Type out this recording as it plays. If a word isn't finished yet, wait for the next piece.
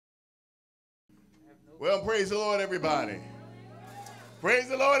Well, praise the Lord, everybody. Praise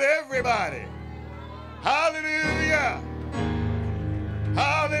the Lord, everybody. Hallelujah.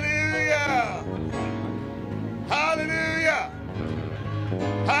 Hallelujah. Hallelujah.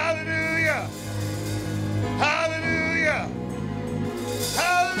 Hallelujah. Hallelujah.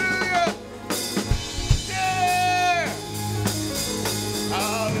 Hallelujah. Yeah.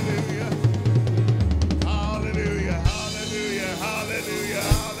 Hallelujah. Hallelujah. Hallelujah. Hallelujah.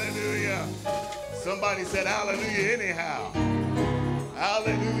 Hallelujah. Somebody said hallelujah anyhow.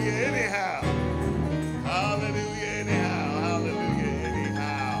 Hallelujah anyhow. Hallelujah anyhow. Hallelujah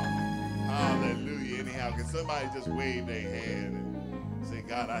anyhow. Hallelujah anyhow. Can somebody just wave their hand and say,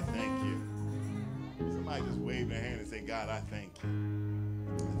 God, I thank you. Somebody just wave their hand and say, God, I thank you.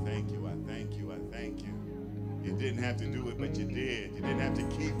 I thank you. I thank you. I thank you. You didn't have to do it, but you did. You didn't have to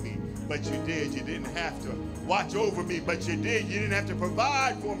keep me, but you did. You didn't have to watch over me, but you did. You didn't have to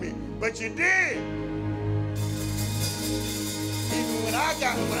provide for me, but you did. Even when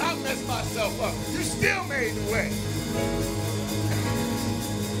I messed myself up, you still made the way.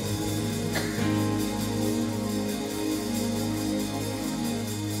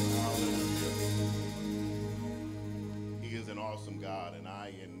 Hallelujah. He is an awesome God, and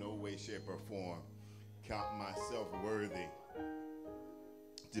I in no way, shape, or form count myself worthy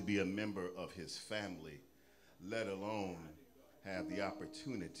to be a member of his family, let alone have the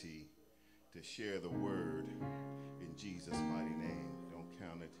opportunity to share the word in Jesus' mighty name. Don't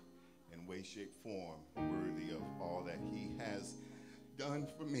count it in way, shape, form worthy of all that he has done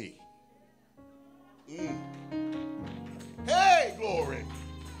for me. Hey, glory.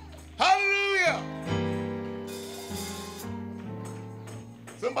 Hallelujah.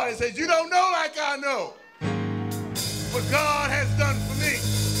 Somebody says, you don't know like I know what God has done for me.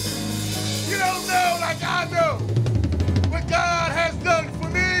 You don't know like I know what God has done for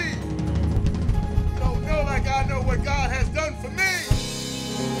me. You don't know like I know what God has done for me.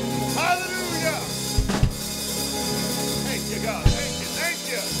 Hallelujah. Thank you, God. Thank you. Thank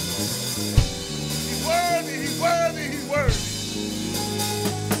you. He's worthy. He's worthy. He's worthy.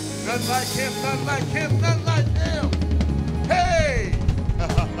 None like him. None like him. None like him. Hey.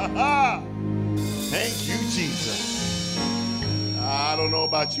 Thank you, Jesus. I don't know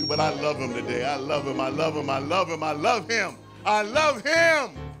about you, but I love him today. I love him. I love him. I love him. I love him. I love him.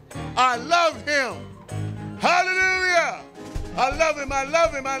 I love him. Hallelujah. I love him. I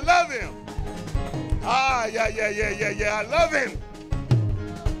love him. I love him. Yeah. I love him.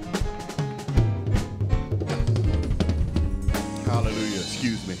 Hallelujah.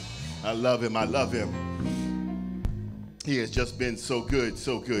 Excuse me. I love him. I love him. He has just been so good,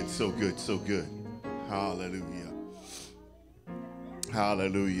 so good, so good, so good. Hallelujah.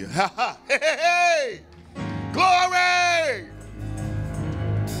 Hallelujah. Hey! Glory!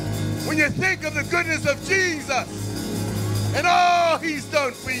 When you think of the goodness of Jesus and all he's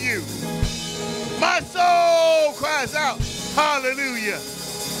done for you, my soul cries out, hallelujah.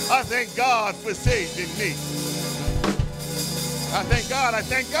 I thank God for saving me. I thank God. I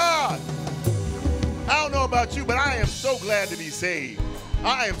thank God. I don't know about you, but I am so glad to be saved.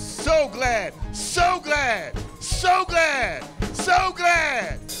 I am so glad, so glad, so glad, so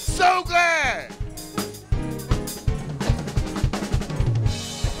glad, so glad.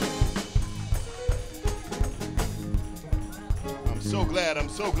 I'm so glad, I'm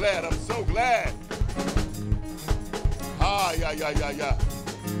so glad, I'm so glad. Yeah.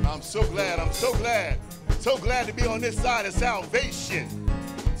 I'm so glad, I'm so glad. So glad to be on this side of salvation.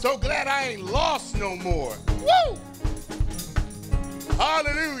 So glad I ain't lost no more. Woo!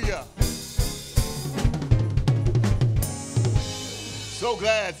 Hallelujah. So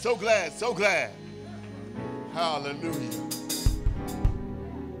glad, so glad, so glad. Hallelujah.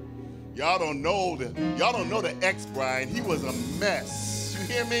 Y'all don't know the ex-Brian. He was a mess. You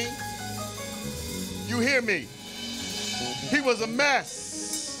hear me? You hear me? He was a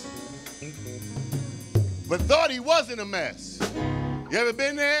mess. But thought he wasn't a mess. You ever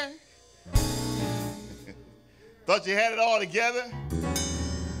been there? Thought you had it all together?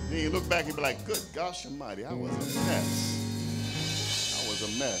 Then you look back and be like, good gosh almighty, I was a mess. I was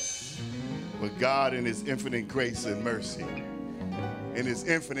a mess. But God in his infinite grace and mercy. In his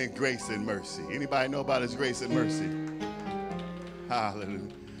infinite grace and mercy. Anybody know about his grace and mercy? Hallelujah.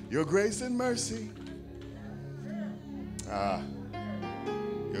 Your grace and mercy.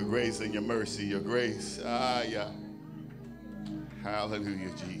 Your grace and your mercy. Your grace. Yeah.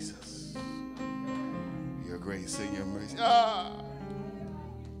 Hallelujah, Jesus. Your grace and your mercy.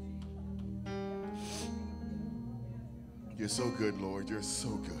 You're so good, Lord. You're so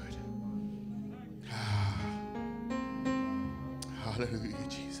good. Hallelujah,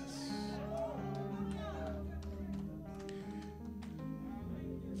 Jesus.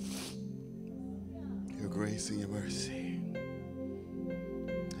 grace and your mercy.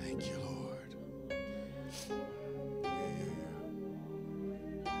 Thank you, Lord.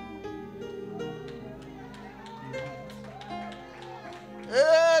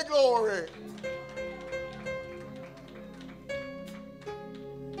 Hey, glory.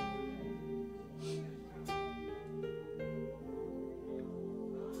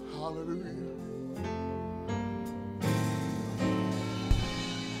 Hallelujah.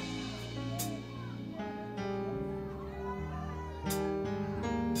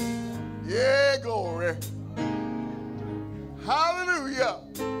 Yeah, glory. Hallelujah.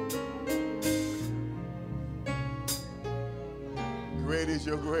 Great is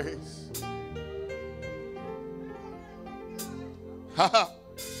your grace. Ha ha.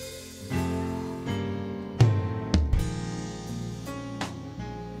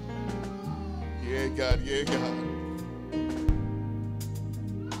 Yeah, God, yeah, God.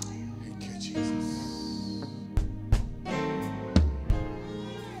 Thank you, Jesus.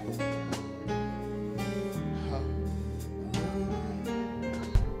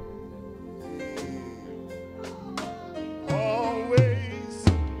 Always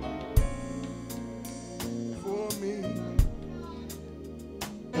for me.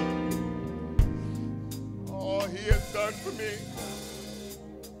 All he has done for me.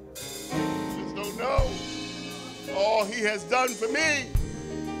 Just don't know all he has done for me.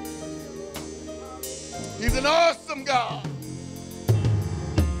 He's an awesome God.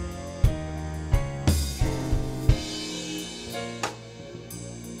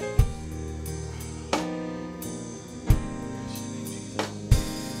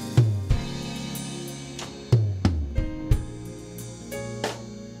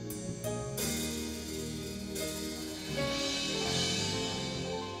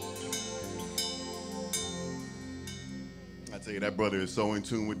 I tell you, that brother is so in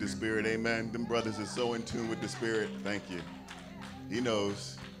tune with the Spirit. Amen. Them brothers are so in tune with the Spirit. Thank you. He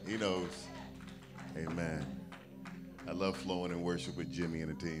knows. He knows. Amen. I love flowing in worship with Jimmy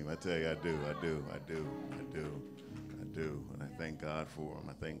and the team. I tell you, I do. And I thank God for them.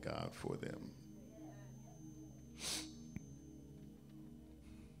 I thank God for them.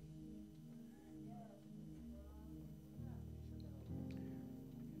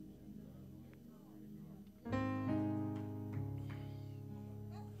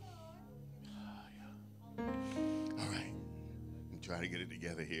 Try to get it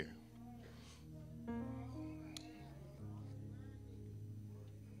together here.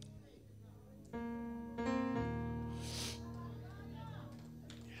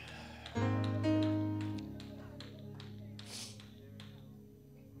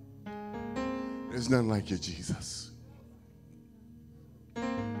 There's none like you, Jesus.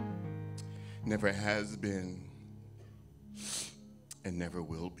 Never has been and never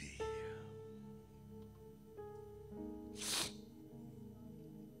will be.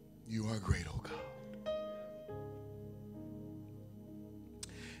 You are great, oh God.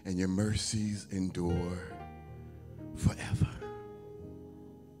 And your mercies endure forever.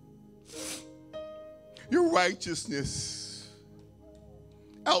 Your righteousness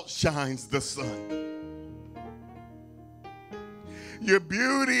outshines the sun. Your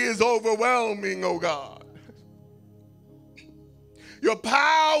beauty is overwhelming, oh God. Your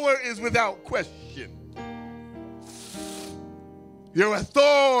power is without question. Your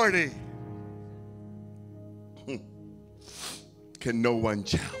authority can no one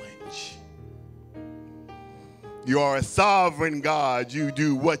challenge. You are a sovereign God. You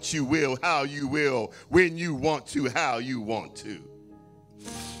do what you will, how you will, when you want to, how you want to.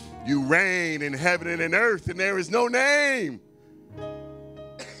 You reign in heaven and in earth, and there is no name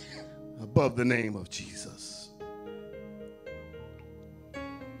above the name of Jesus.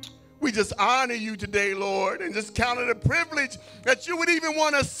 We just honor you today, Lord, and just count it a privilege that you would even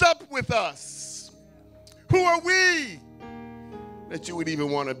want to sup with us. Who are we that you would even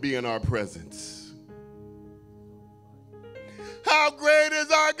want to be in our presence? How great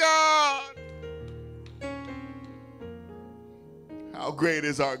is our God? How great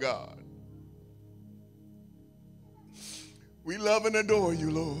is our God? We love and adore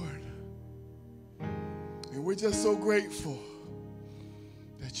you, Lord. And we're just so grateful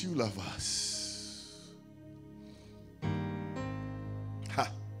that you love us.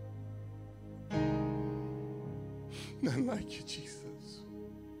 Ha. None like you, Jesus.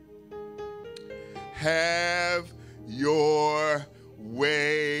 Have your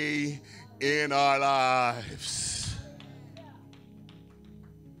way in our lives.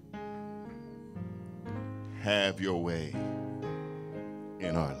 Have your way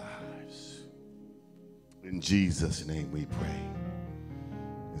in our lives. In Jesus' name we pray.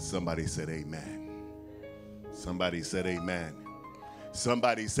 And somebody said amen. Somebody said amen.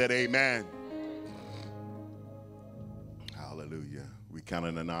 Somebody said amen. Hallelujah. We count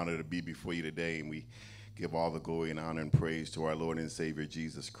it an honor to be before you today, and we give all the glory and honor and praise to our Lord and Savior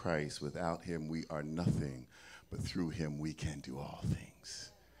Jesus Christ. Without him we are nothing, but through him we can do all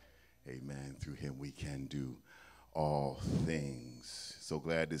things. Amen. Through him we can do all things. So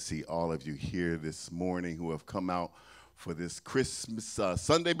glad to see all of you here this morning who have come out for this Christmas,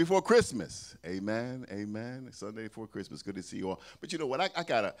 Sunday before Christmas. Amen, amen. Sunday before Christmas. Good to see you all. But you know what?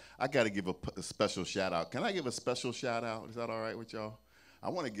 I gotta give a special shout out. Can I give a special shout out? Is that all right with y'all?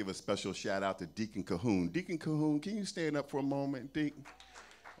 I want to give a special shout out to Deacon Cahoon. Deacon Cahoon, can you stand up for a moment, Deacon?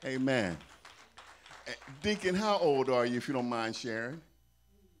 Amen. Deacon, how old are you, if you don't mind sharing?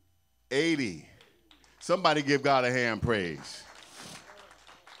 80. Somebody give God a hand praise.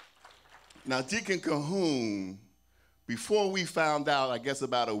 Now, Deacon Cahoon, before we found out, I guess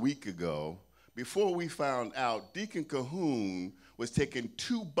about a week ago, before we found out, Deacon Cahoon was taking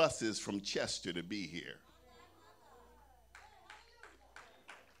 2 buses from Chester to be here.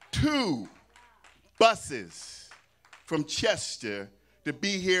 2 buses from Chester to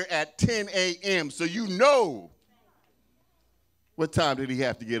be here at 10 a.m. So you know what time did he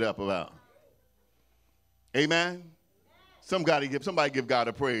have to get up about? Amen? Somebody give God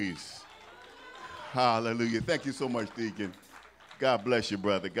a praise. Hallelujah. Thank you so much, Deacon. God bless you,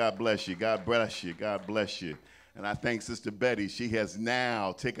 brother. God bless you. God bless you. God bless you. And I thank Sister Betty. She has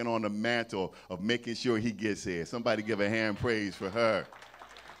now taken on the mantle of making sure he gets here. Somebody give a hand praise for her.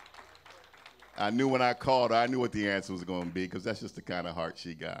 I knew when I called her, I knew what the answer was going to be, because that's just the kind of heart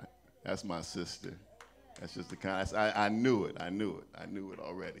she got. That's my sister. That's just the kind of, I knew it. I knew it. I knew it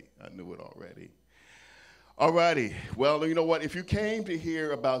already. I knew it already. All righty. Well, you know what? If you came to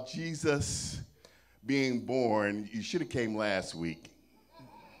hear about Jesus being born, you should have came last week.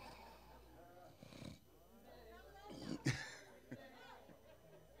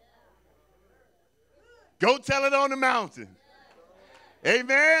 Go tell it on the mountain.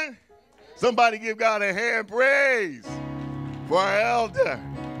 Amen. Somebody give God a hand praise for our elder.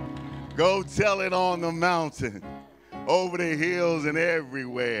 Go tell it on the mountain, over the hills and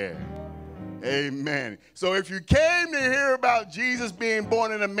everywhere. Amen. So if you came to hear about Jesus being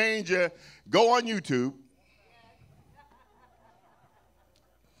born in a manger, go on YouTube.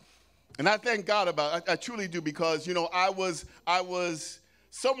 And I thank God about it. I truly do, because, you know, I was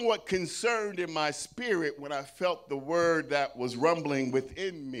somewhat concerned in my spirit when I felt the word that was rumbling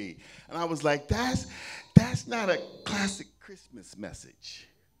within me. And I was like, that's not a classic Christmas message.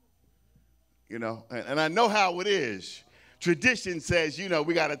 You know, and I know how it is. Tradition says, you know,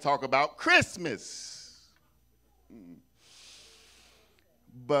 we got to talk about Christmas.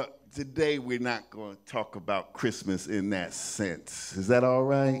 But today we're not going to talk about Christmas in that sense. Is that all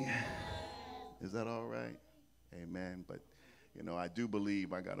right? Is that all right? Amen. But, you know, I do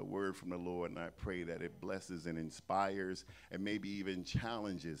believe I got a word from the Lord, and I pray that it blesses and inspires and maybe even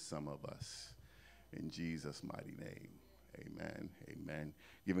challenges some of us in Jesus' mighty name. Amen. Amen.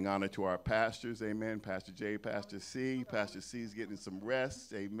 Giving honor to our pastors. Amen. Pastor J, Pastor C. Pastor C is getting some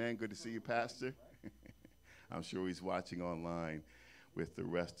rest. Amen. Good to see you, Pastor. I'm sure he's watching online with the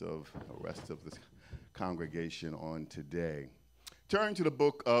rest of the congregation on today. Turn to the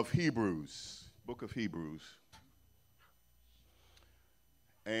book of Hebrews. Book of Hebrews.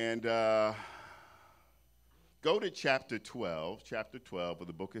 And go to chapter 12 of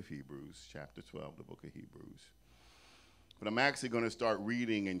the book of Hebrews. Chapter 12, the book of Hebrews. But I'm actually going to start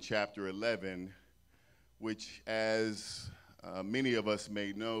reading in chapter 11, which, as many of us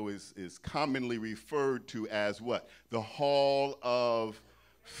may know, is commonly referred to as what? The Hall of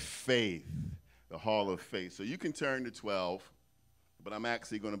Faith. The Hall of Faith. So you can turn to 12, but I'm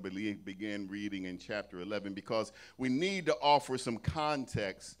actually going to begin reading in chapter 11, because we need to offer some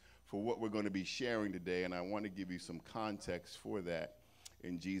context for what we're going to be sharing today, and I want to give you some context for that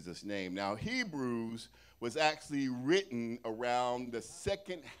in Jesus' name. Now, Hebrews was actually written around the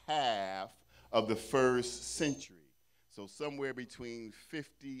second half of the 1st century, so somewhere between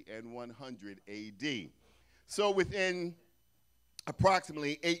 50 and 100 AD. So within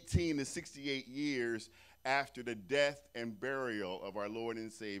approximately 18 to 68 years after the death and burial of our Lord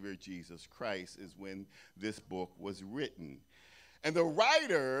and Savior Jesus Christ is when this book was written. And the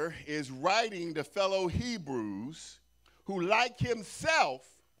writer is writing to fellow Hebrews who, like himself,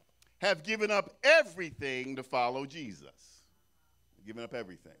 have given up everything to follow Jesus. Given up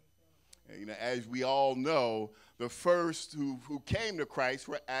everything. And, you know, as we all know, the first who came to Christ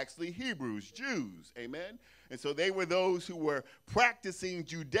were actually Hebrews, Jews. Amen? And so they were those who were practicing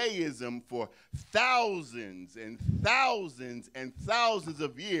Judaism for thousands and thousands and thousands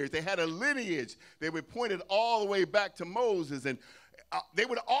of years. They had a lineage. They were pointed all the way back to Moses, and they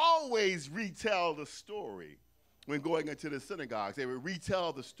would always retell the story when going into the synagogues. They would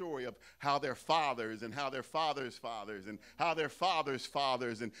retell the story of how their fathers and how their fathers' fathers and how their fathers'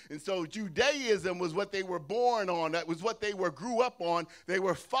 fathers. And so Judaism was what they were born on. That was what they grew up on. They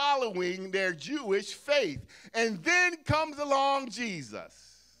were following their Jewish faith. And then comes along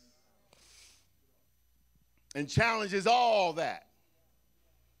Jesus and challenges all that.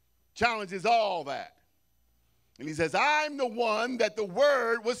 Challenges all that. And he says, I'm the one that the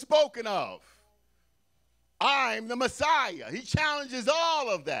word was spoken of. I'm the Messiah. He challenges all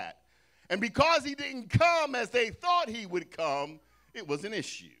of that. And because he didn't come as they thought he would come, it was an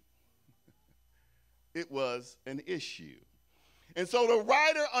issue. It was an issue. And so the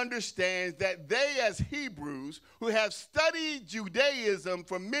writer understands that they, as Hebrews, who have studied Judaism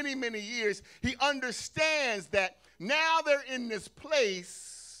for many, many years, he understands that now they're in this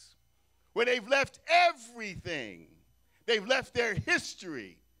place where they've left everything. They've left their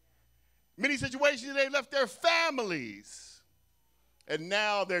history. Many situations, they left their families, and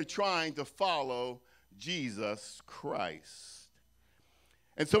now they're trying to follow Jesus Christ.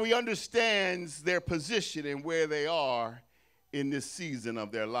 And so he understands their position and where they are in this season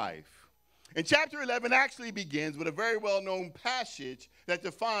of their life. And chapter 11 actually begins with a very well-known passage that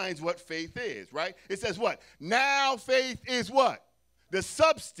defines what faith is, right? It says what? Now faith is what? The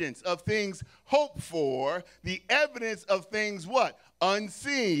substance of things hoped for, the evidence of things what?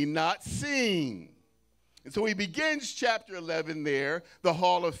 Unseen, not seen. And so he begins chapter 11 there, the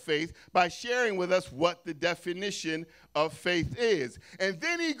Hall of Faith, by sharing with us what the definition of faith is. And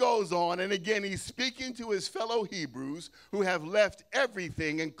then he goes on, and again, he's speaking to his fellow Hebrews who have left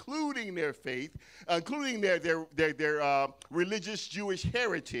everything, including their faith, including their religious Jewish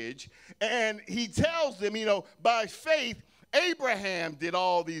heritage. And he tells them, by faith, Abraham did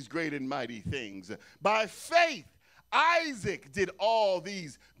all these great and mighty things. By faith, Isaac did all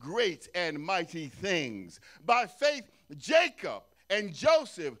these great and mighty things. By faith, Jacob and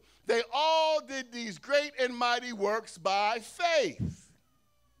Joseph, they all did these great and mighty works by faith.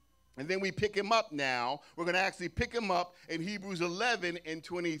 And then we pick him up now. We're going to actually pick him up in Hebrews 11 and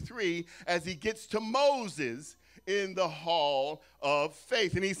 23 as he gets to Moses in the Hall of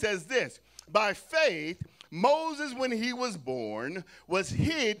Faith. And he says this, by faith, Moses, when he was born, was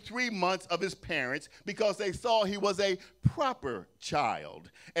hid 3 months of his parents because they saw he was a proper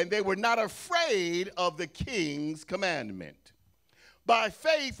child, and they were not afraid of the king's commandment. By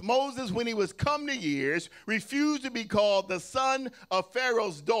faith, Moses, when he was come to years, refused to be called the son of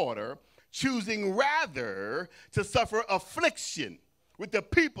Pharaoh's daughter, choosing rather to suffer affliction with the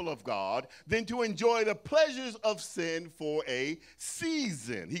people of God than to enjoy the pleasures of sin for a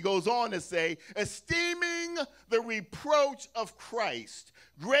season. He goes on to say, esteeming the reproach of Christ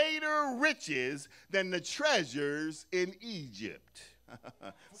greater riches than the treasures in Egypt.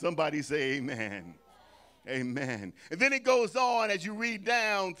 Somebody say amen. Amen. And then it goes on as you read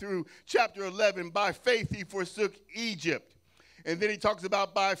down through chapter 11, by faith he forsook Egypt. And then he talks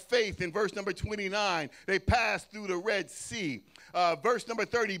about by faith in verse number 29, they passed through the Red Sea. Verse number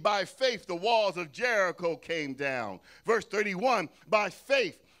 30, by faith, the walls of Jericho came down. Verse 31, by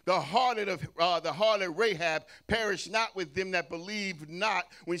faith, the harlot Rahab perished not with them that believed not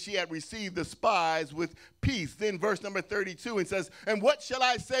when she had received the spies with peace. Then verse number 32, it says, and what shall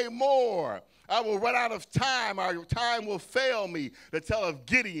I say more? I will run out of time. Our time will fail me to tell of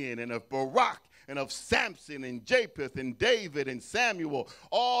Gideon and of Barak and of Samson and Japheth and David and Samuel,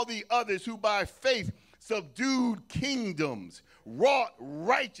 all the others who by faith subdued kingdoms, wrought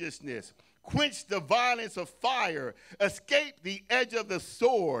righteousness, quenched the violence of fire, escaped the edge of the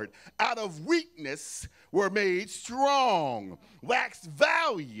sword, out of weakness were made strong, waxed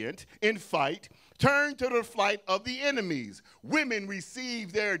valiant in fight, turned to the flight of the enemies. Women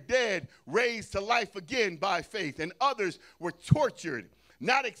received their dead raised to life again by faith, and others were tortured,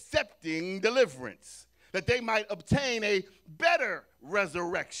 not accepting deliverance, that they might obtain a better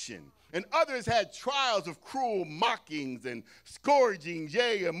resurrection. And others had trials of cruel mockings and scourgings,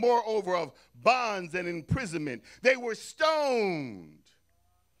 yea, and moreover of bonds and imprisonment. They were stoned.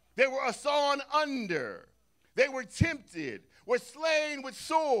 They were sawn under. They were tempted, were slain with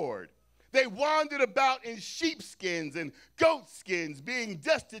sword. They wandered about in sheepskins and goatskins, being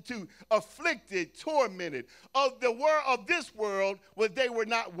destitute, afflicted, tormented. Of this world, they were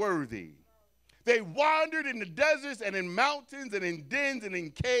not worthy. They wandered in the deserts and in mountains and in dens and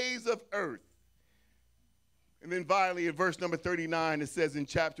in caves of earth. And then finally in verse number 39, it says in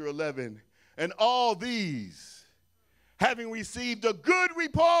chapter 11, And all these, having received a good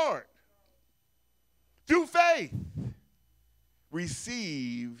report through faith,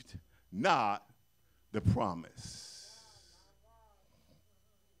 received not the promise.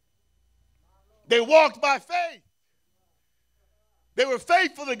 They walked by faith. They were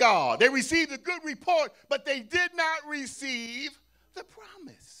faithful to God. They received a good report, but they did not receive the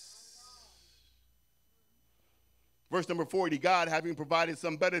promise. Verse number 40, God having provided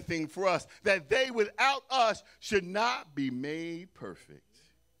some better thing for us, that they without us should not be made perfect.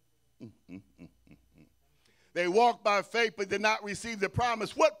 They walked by faith but did not receive the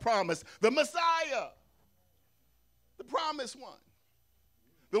promise. What promise? The Messiah. The promised one.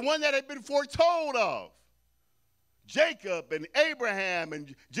 The one that had been foretold of. Jacob and Abraham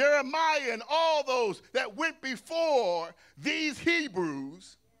and Jeremiah and all those that went before these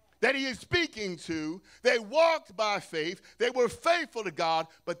Hebrews that he is speaking to, they walked by faith, they were faithful to God,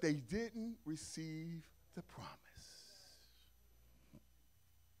 but they didn't receive the promise.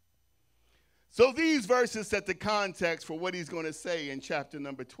 So these verses set the context for what he's going to say in chapter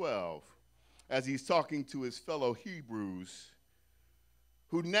number 12, as he's talking to his fellow Hebrews,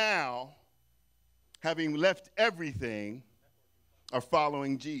 who now, having left everything, are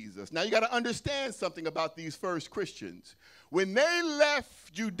following Jesus. Now you got to understand something about these first Christians. When they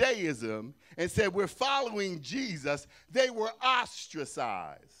left Judaism and said we're following Jesus, they were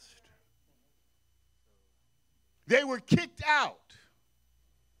ostracized. They were kicked out.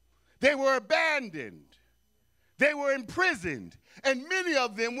 They were abandoned. They were imprisoned. And many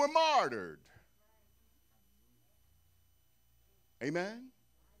of them were martyred. Amen?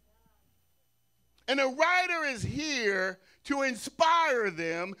 And the writer is here to inspire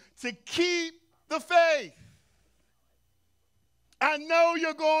them to keep the faith. I know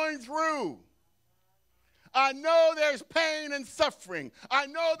you're going through. I know there's pain and suffering. I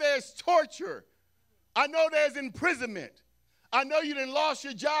know there's torture. I know there's imprisonment. I know you done lost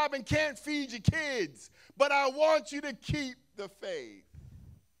your job and can't feed your kids. But I want you to keep the faith.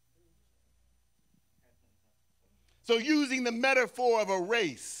 So using the metaphor of a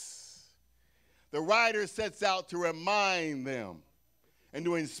race, the writer sets out to remind them and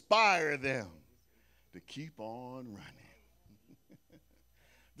to inspire them to keep on running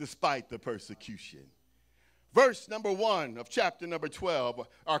despite the persecution. Verse number 1 of chapter number 12,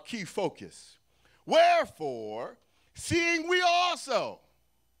 our key focus. Wherefore, seeing we also.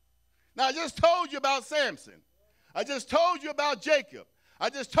 Now, I just told you about Samson. I just told you about Jacob. I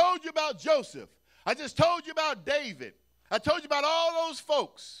just told you about Joseph. I just told you about David. I told you about all those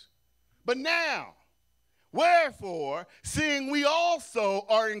folks. But now, wherefore, seeing we also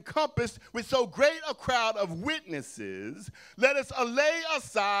are encompassed with so great a crowd of witnesses, let us lay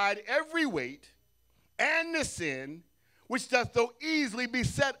aside every weight and the sin which doth so easily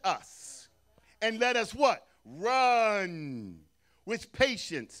beset us. And let us what? Run with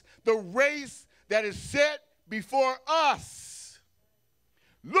patience the race that is set before us,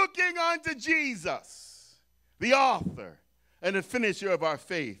 looking unto Jesus, the author and the finisher of our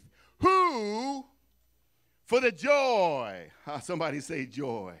faith, who, for the joy, somebody say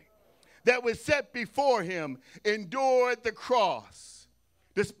joy, that was set before him, endured the cross,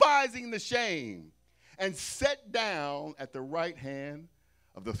 despising the shame, and sat down at the right hand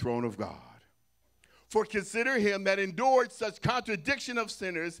of the throne of God. For consider him that endured such contradiction of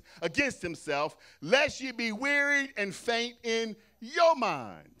sinners against himself, lest ye be wearied and faint in your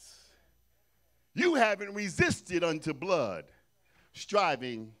minds. You haven't resisted unto blood,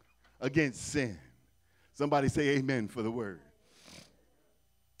 striving against sin. Somebody say amen for the word.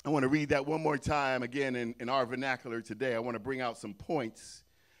 I want to read that one more time again in our vernacular today. I want to bring out some points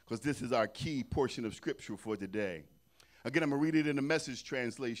because this is our key portion of scripture for today. Again, I'm going to read it in the Message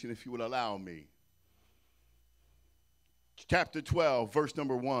translation if you will allow me. Chapter 12, verse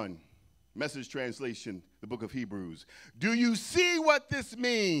number 1, Message translation, the book of Hebrews. Do you see what this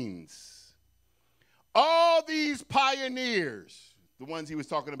means? All these pioneers, the ones he was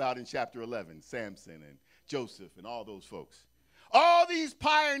talking about in chapter 11, Samson and Joseph and all those folks. All these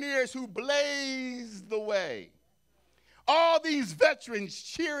pioneers who blazed the way. All these veterans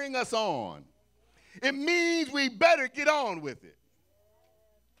cheering us on. It means we better get on with it.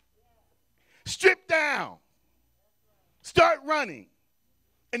 Strip down. Start running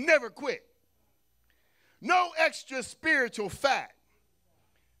and never quit. No extra spiritual fat.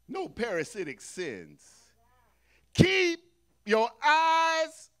 No parasitic sins. Keep your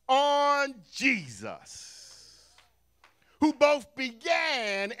eyes on Jesus, who both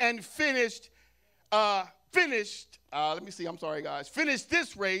began and finished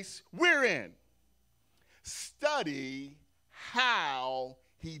this race we're in. Study how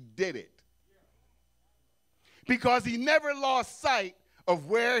he did it. because he never lost sight of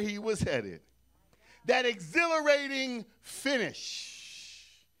where he was headed. That exhilarating finish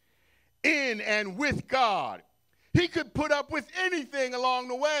in and with God. He could put up with anything along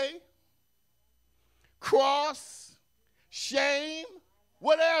the way. Cross, shame,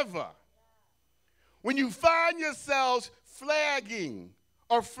 whatever. When you find yourselves flagging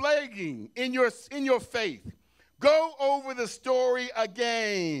in your faith, go over the story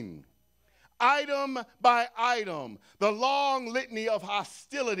again, item by item, the long litany of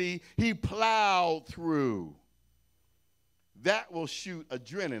hostility he plowed through. That will shoot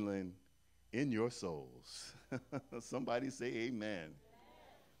adrenaline in your souls. Somebody say amen.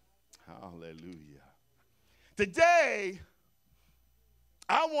 Hallelujah. Today,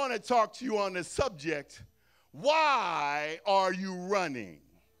 I want to talk to you on the subject, why are you running?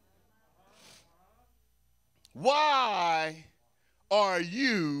 Why are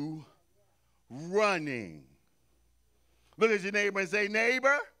you running? Look at your neighbor and say,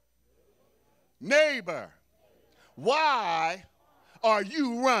 neighbor, neighbor, why are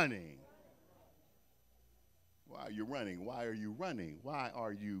you running? Why are you running? Why are you running? Why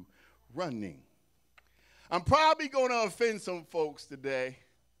are you running? I'm probably going to offend some folks today.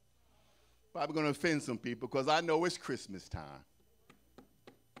 Probably going to offend some people because I know it's Christmas time.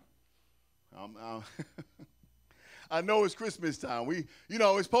 I know it's Christmas time.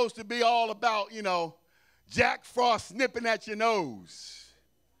 It's supposed to be all about, Jack Frost nipping at your nose.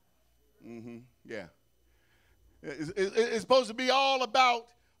 Yeah. It's supposed to be all about,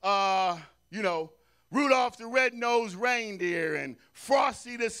 Rudolph the Red-Nosed Reindeer and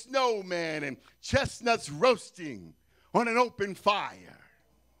Frosty the Snowman and chestnuts roasting on an open fire.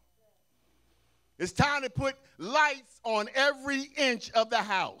 It's time to put lights on every inch of the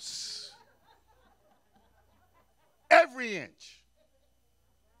house. Every inch.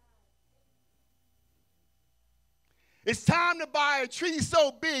 It's time to buy a tree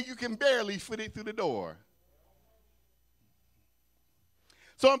so big you can barely fit it through the door.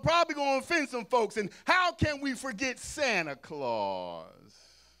 So I'm probably going to offend some folks. And how can we forget Santa Claus?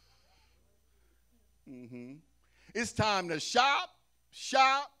 It's time to shop,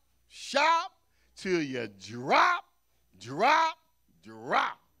 shop, shop till you drop, drop,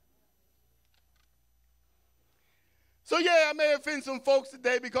 drop. So yeah, I may offend some folks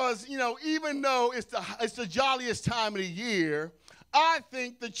today because, even though it's the jolliest time of the year, I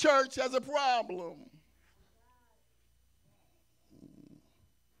think the church has a problem.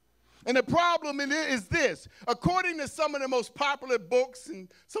 And the problem is this. According to some of the most popular books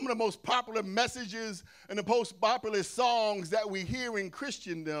and some of the most popular messages and the most popular songs that we hear in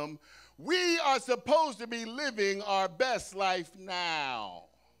Christendom, we are supposed to be living our best life now.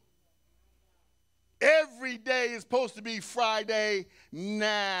 Every day is supposed to be Friday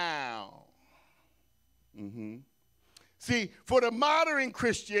now. See, for the modern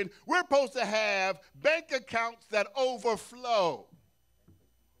Christian, we're supposed to have bank accounts that overflow.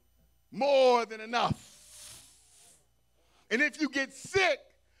 More than enough. And if you get sick,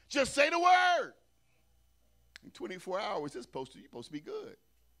 just say the word. In 24 hours, you're supposed to be good.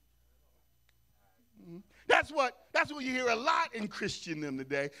 That's what you hear a lot in Christendom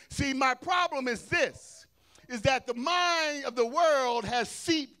today. See, my problem is this, is that the mind of the world has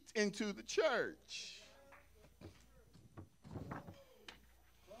seeped into the church.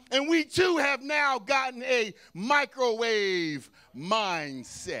 And we too have now gotten a microwave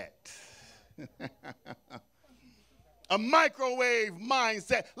mindset. A microwave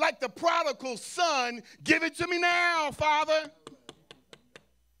mindset. Like the prodigal son, give it to me now, Father.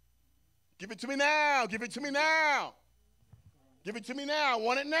 Give it to me now. Give it to me now. Give it to me now. I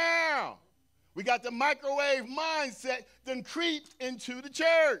want it now. We got the microwave mindset then creeped into the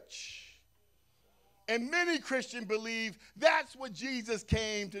church. And many Christians believe that's what Jesus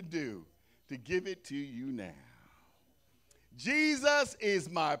came to do, to give it to you now. Jesus is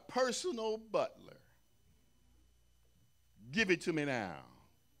my personal butler. Give it to me now.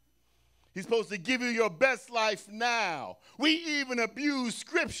 He's supposed to give you your best life now. We even abuse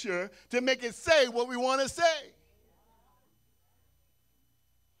Scripture to make it say what we want to say.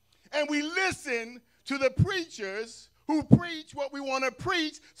 And we listen to the preachers who preach what we want to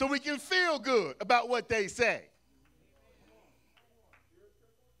preach so we can feel good about what they say.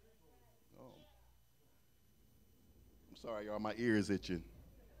 Oh. I'm sorry, y'all. My ear is itching.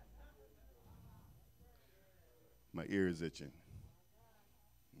 My ear is itching.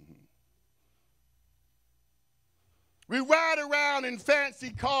 We ride around in fancy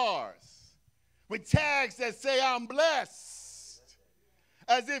cars with tags that say I'm blessed.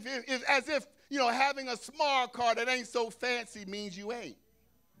 As if having a smart car that ain't so fancy means you ain't.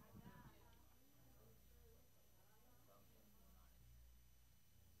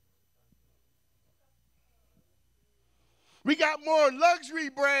 We got more luxury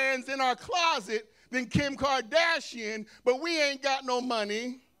brands in our closet than Kim Kardashian, but we ain't got no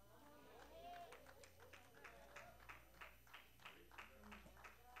money.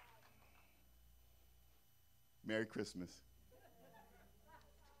 Merry Christmas.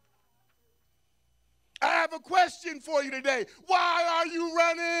 I have a question for you today. Why are you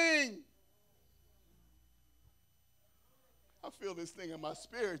running? I feel this thing in my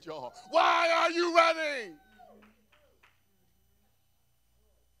spirit, y'all. Why are you running?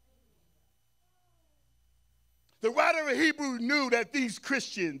 The writer of Hebrews knew that these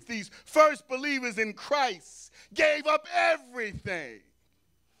Christians, these first believers in Christ, gave up everything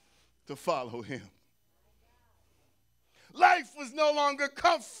to follow him. Life was no longer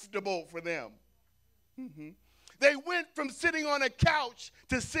comfortable for them. They went from sitting on a couch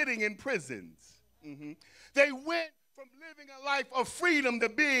to sitting in prisons. They went from living a life of freedom to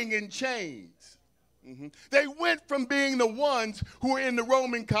being in chains. They went from being the ones who were in the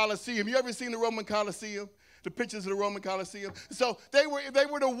Roman Colosseum. You ever seen the Roman Colosseum? The pictures of the Roman Colosseum? So they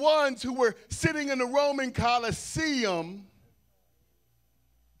were the ones who were sitting in the Roman Colosseum,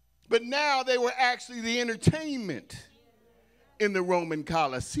 but now they were actually the entertainment in the Roman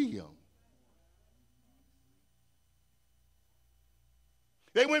Colosseum.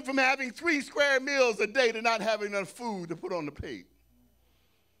 They went from having 3 square meals a day to not having enough food to put on the plate.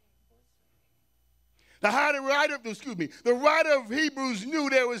 The writer of Hebrews knew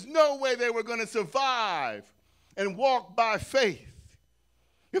there was no way they were going to survive and walk by faith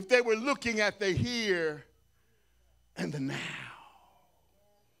if they were looking at the here and the now.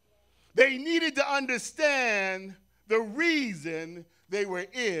 They needed to understand the reason they were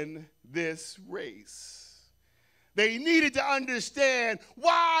in this race. They needed to understand,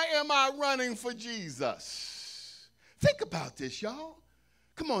 why am I running for Jesus? Think about this, y'all.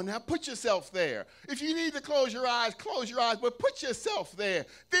 Come on now, put yourself there. If you need to close your eyes, but put yourself there.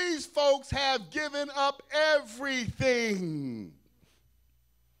 These folks have given up everything.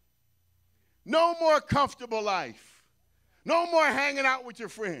 No more comfortable life. No more hanging out with your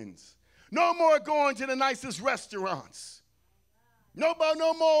friends. No more going to the nicest restaurants. No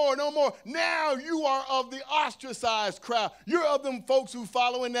more. Now you are of the ostracized crowd. You're of them folks who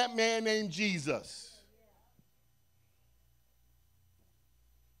following that man named Jesus.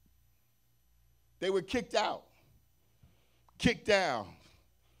 They were kicked out, kicked down,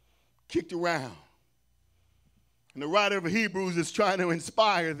 kicked around. And the writer of Hebrews is trying to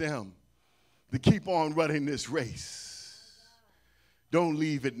inspire them to keep on running this race. Don't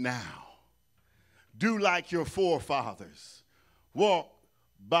leave it now. Do like your forefathers. Walk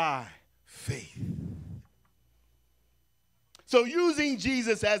by faith. So using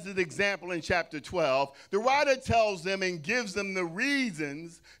Jesus as an example in chapter 12, the writer tells them and gives them the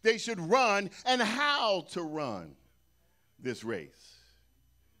reasons they should run and how to run this race.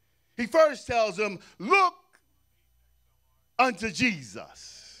 He first tells them, look unto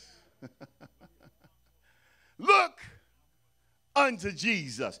Jesus. Look unto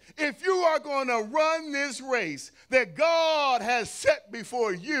Jesus. If you are going to run this race that God has set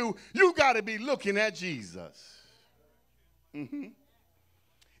before you, you got to be looking at Jesus.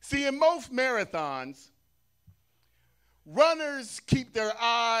 See, in most marathons, runners keep their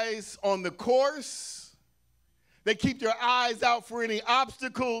eyes on the course, they keep their eyes out for any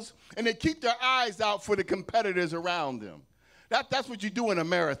obstacles, and they keep their eyes out for the competitors around them. That's what you do in a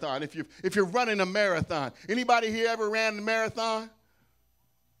marathon. If you're running a marathon. Anybody here ever ran a marathon?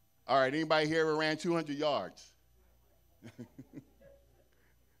 All right, anybody here ever ran 200 yards?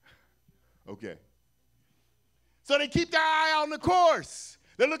 Okay. So they keep their eye on the course.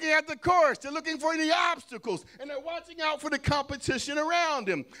 They're looking at the course. They're looking for any obstacles. And they're watching out for the competition around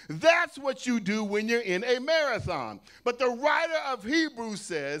them. That's what you do when you're in a marathon. But the writer of Hebrews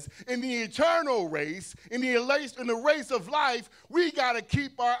says, in the eternal race, in the race of life, we got to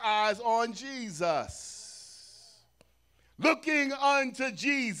keep our eyes on Jesus. Looking unto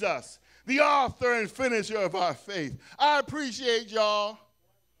Jesus, the author and finisher of our faith. I appreciate y'all.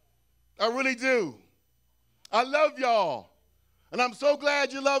 I really do. I love y'all, and I'm so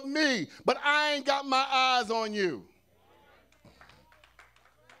glad you love me, but I ain't got my eyes on you.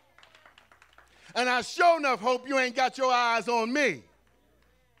 And I sure enough hope you ain't got your eyes on me,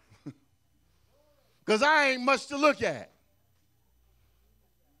 because I ain't much to look at.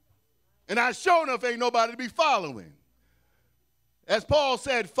 And I sure enough ain't nobody to be following. As Paul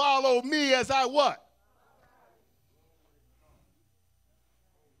said, follow me as I what?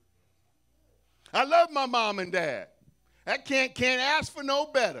 I love my mom and dad. I can't ask for no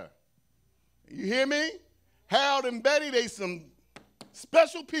better. You hear me? Harold and Betty, they some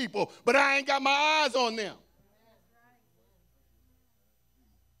special people, but I ain't got my eyes on them.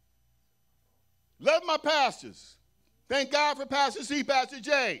 Love my pastors. Thank God for Pastor C, Pastor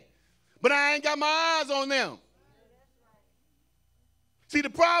J. But I ain't got my eyes on them. See, the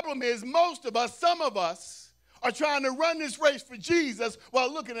problem is most of us, some of us, are trying to run this race for Jesus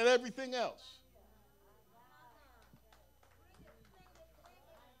while looking at everything else.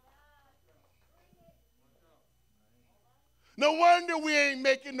 No wonder we ain't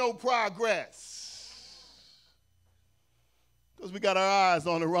making no progress. Because we got our eyes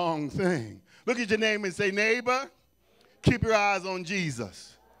on the wrong thing. Look at your neighbor and say, neighbor, keep your eyes on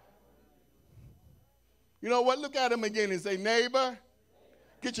Jesus. You know what? Look at him again and say, neighbor,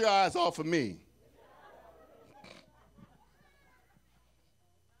 get your eyes off of me.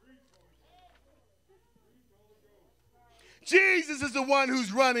 Jesus is the one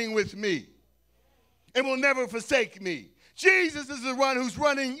who's running with me and will never forsake me. Jesus is the one who's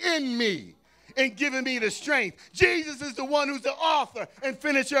running in me and giving me the strength. Jesus is the one who's the author and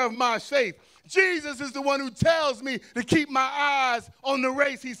finisher of my faith. Jesus is the one who tells me to keep my eyes on the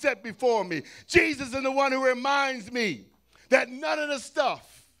race he set before me. Jesus is the one who reminds me that none of the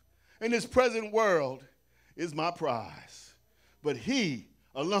stuff in this present world is my prize, but he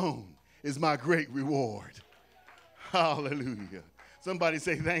alone is my great reward. Hallelujah. Somebody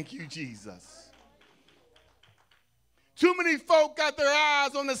say, thank you, Jesus. Too many folk got their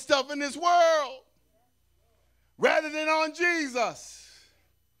eyes on the stuff in this world rather than on Jesus.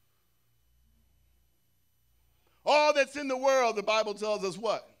 All that's in the world, the Bible tells us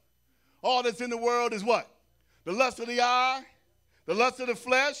what? All that's in the world is what? The lust of the eye, the lust of the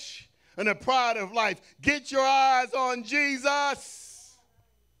flesh, and the pride of life. Get your eyes on Jesus.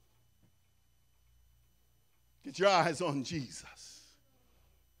 Get your eyes on Jesus.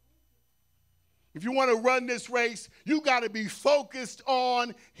 If you want to run this race, you got to be focused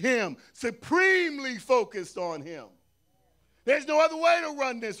on him, supremely focused on him. There's no other way to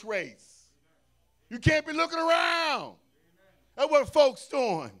run this race. You can't be looking around at what folks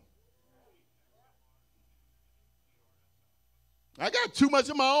doing. I got too much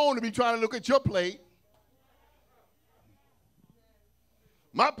of my own to be trying to look at your plate.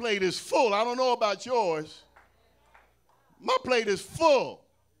 My plate is full. I don't know about yours. My plate is full.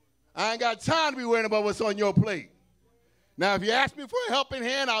 I ain't got time to be worrying about what's on your plate. Now, if you ask me for a helping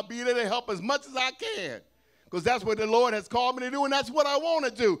hand, I'll be there to help as much as I can. Because that's what the Lord has called me to do, and that's what I want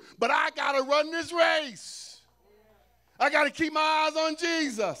to do. But I got to run this race. I got to keep my eyes on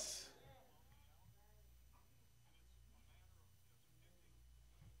Jesus.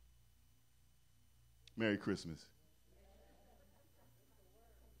 Merry Christmas.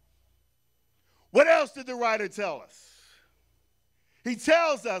 What else did the writer tell us? He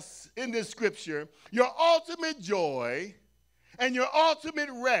tells us in this scripture, your ultimate joy and your ultimate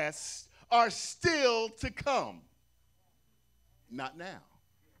rest are still to come. Not now.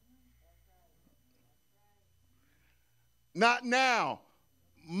 Not now,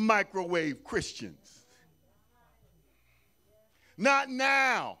 microwave Christians. Not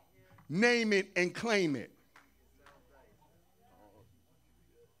now, name it and claim it.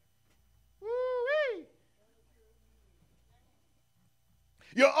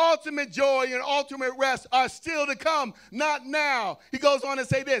 Your ultimate joy and ultimate rest are still to come, not now. He goes on to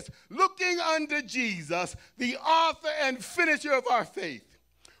say this, looking unto Jesus, the author and finisher of our faith,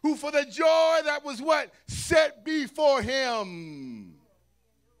 who for the joy that was what? Set before him.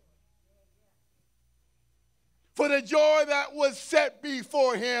 For the joy that was set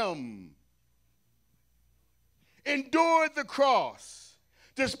before him. Endured the cross,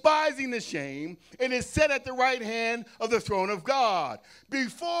 despising the shame, and is set at the right hand of the throne of God.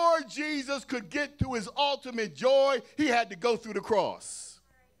 Before Jesus could get to his ultimate joy, he had to go through the cross.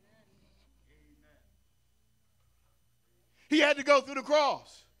 He had to go through the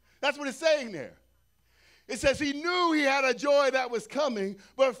cross. That's what it's saying there. It says he knew he had a joy that was coming,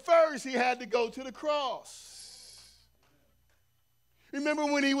 but first he had to go to the cross. Remember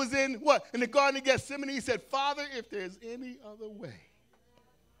when he was in the Garden of Gethsemane, he said, Father, if there's any other way.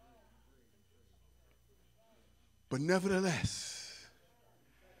 But nevertheless,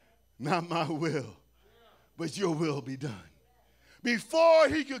 not my will, but your will be done. Before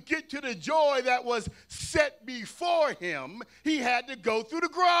he could get to the joy that was set before him, he had to go through the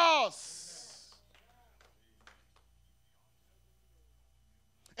cross.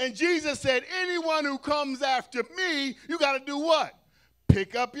 And Jesus said, anyone who comes after me, you got to do what?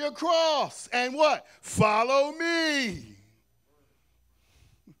 Pick up your cross and what? Follow me.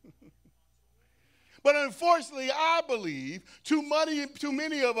 But unfortunately, I believe too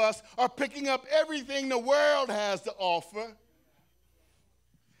many of us are picking up everything the world has to offer.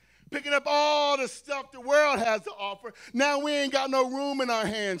 Picking up all the stuff the world has to offer. Now we ain't got no room in our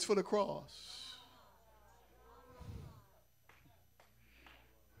hands for the cross.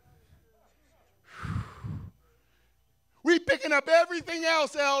 picking up everything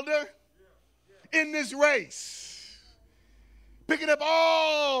else, elder, in this race. Picking up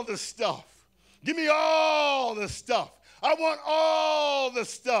all the stuff. Give me all the stuff. I want all the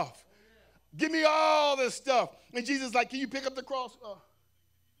stuff. Give me all the stuff. And Jesus is like, can you pick up the cross?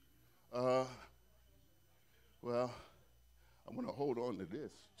 Well, I want to hold on to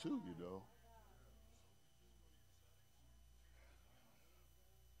this too, you know.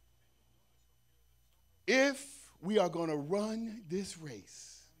 If we are going to run this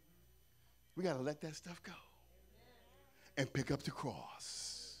race, we got to let that stuff go and pick up the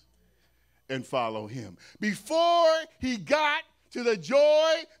cross and follow him. Before he got to the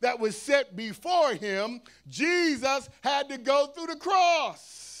joy that was set before him, Jesus had to go through the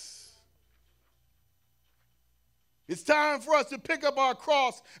cross. It's time for us to pick up our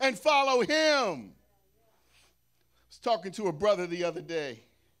cross and follow him. I was talking to a brother the other day.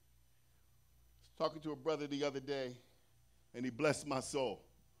 And he blessed my soul.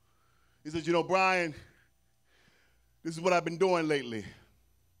 He said, you know, Brian, this is what I've been doing lately.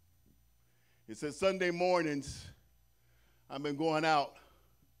 He said, Sunday mornings, I've been going out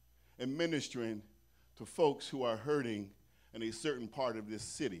and ministering to folks who are hurting in a certain part of this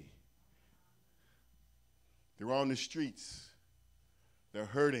city. They're on the streets. They're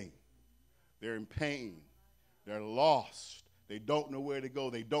hurting. They're in pain. They're lost. They don't know where to go.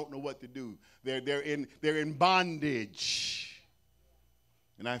 They don't know what to do. They're in bondage.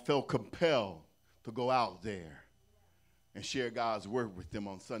 And I felt compelled to go out there and share God's word with them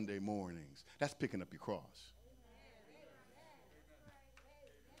on Sunday mornings. That's picking up your cross.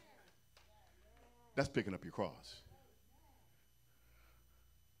 That's picking up your cross.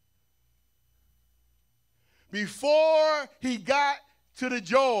 Before he got to the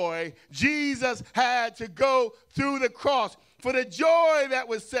joy, Jesus had to go through the cross for the joy that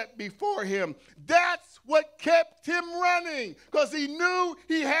was set before him. That's what kept him running, because he knew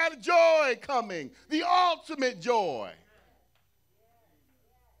he had joy coming, the ultimate joy.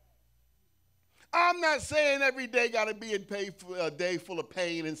 I'm not saying every day got to be a day full of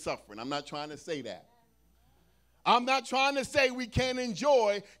pain and suffering. I'm not trying to say that. I'm not trying to say we can't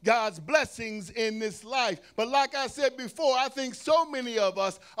enjoy God's blessings in this life. But like I said before, I think so many of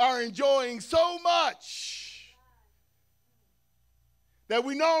us are enjoying so much that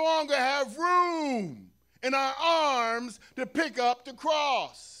we no longer have room in our arms to pick up the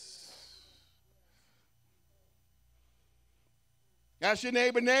cross. Ask your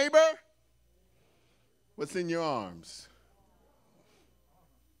neighbor, what's in your arms?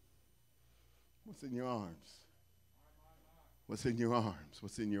 What's in your arms? What's in your arms?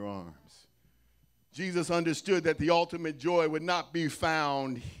 What's in your arms? Jesus understood that the ultimate joy would not be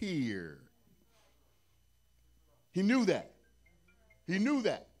found here. He knew that. He knew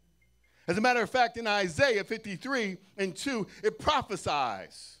that. As a matter of fact, in Isaiah 53:2, it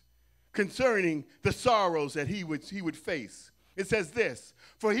prophesies concerning the sorrows that he would face. It says this,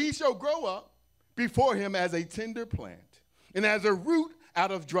 for he shall grow up before him as a tender plant, and as a root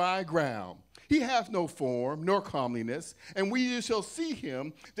out of dry ground. He hath no form nor comeliness, and when you shall see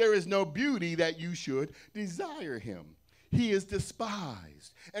him, there is no beauty that you should desire him. He is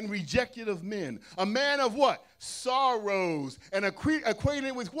despised and rejected of men, a man of what? Sorrows, and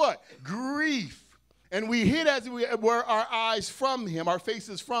acquainted with what? Grief. And we hid as we were our eyes from him, our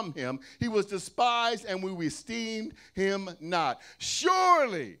faces from him. He was despised, and we esteemed him not.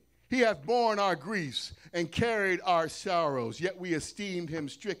 Surely he hath borne our griefs and carried our sorrows, yet we esteemed him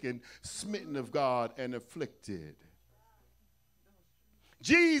stricken, smitten of God, and afflicted.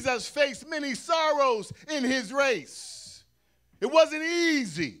 Jesus faced many sorrows in his race. It wasn't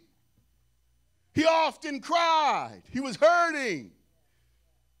easy. He often cried. He was hurting.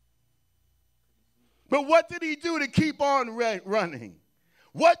 But what did he do to keep on running?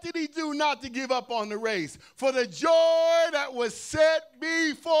 What did he do not to give up on the race? For the joy that was set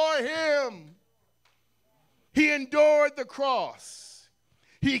before him, he endured the cross.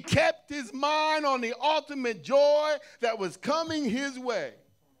 He kept his mind on the ultimate joy that was coming his way.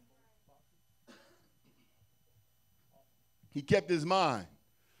 He kept his mind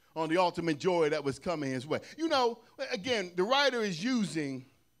on the ultimate joy that was coming his way. You know, again, the writer is using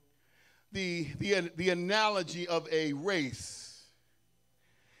the analogy of a race.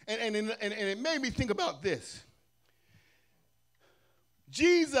 And it made me think about this.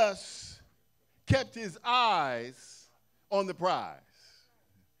 Jesus kept his eyes on the prize.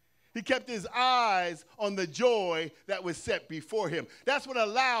 He kept his eyes on the joy that was set before him. That's what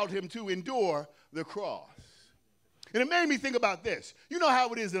allowed him to endure the cross. And it made me think about this. You know how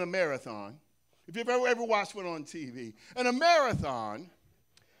it is in a marathon. If you've ever watched one on TV. In a marathon,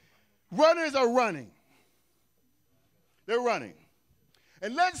 runners are running. They're running.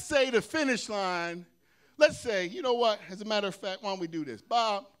 And let's say the finish line, let's say, you know what, as a matter of fact, why don't we do this?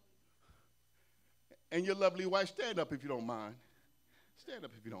 Bob and your lovely wife, stand up if you don't mind. Stand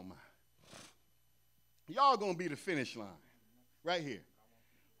up if you don't mind. Y'all going to be the finish line right here.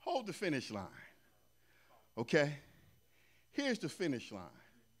 Hold the finish line. Okay? Here's the finish line.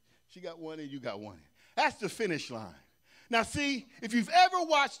 She got one and you got one. That's the finish line. Now, see, if you've ever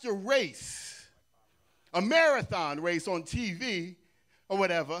watched a race, a marathon race on TV or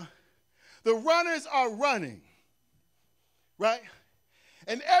whatever, the runners are running, right?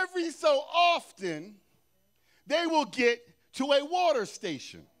 And every so often, they will get to a water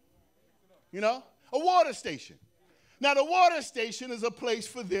station, you know, a water station. Now, the water station is a place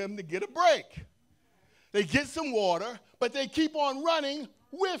for them to get a break. They get some water, but they keep on running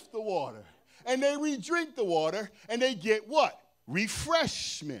with the water. And they re-drink the water, and they get what?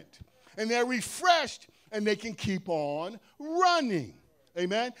 Refreshment. And they're refreshed, and they can keep on running.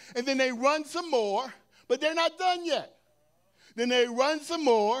 Amen? And then they run some more, but they're not done yet. Then they run some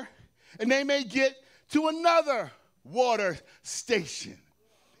more, and they may get to another water station.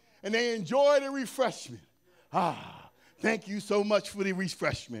 And they enjoy the refreshment. Thank you so much for the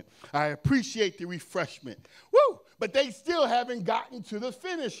refreshment. I appreciate the refreshment. Woo! But they still haven't gotten to the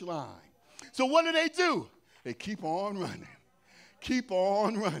finish line. So what do? They keep on running. Keep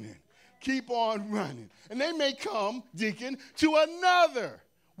on running. Keep on running. And they may come, deacon, to another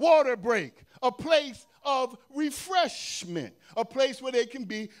water break, a place of refreshment, a place where they can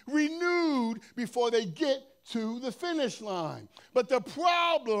be renewed before they get to the finish line. But the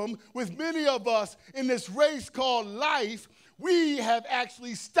problem with many of us in this race called life, we have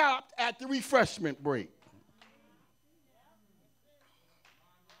actually stopped at the refreshment break.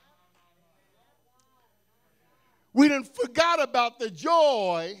 We done forgot about the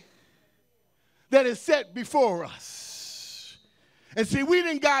joy that is set before us. And see, we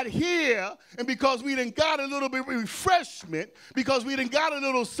done got here, and because we done got a little bit of refreshment, because we done got a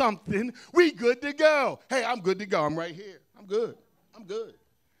little something, we good to go. Hey, I'm good to go. I'm right here. I'm good. I'm good.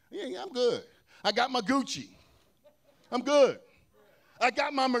 Yeah, I'm good. I got my Gucci. I'm good. I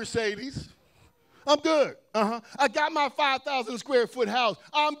got my Mercedes. I'm good. I got my 5,000 square foot house.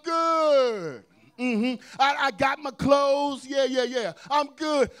 I'm good. I got my clothes. Yeah. I'm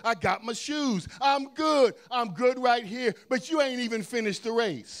good. I got my shoes. I'm good. I'm good right here. But you ain't even finished the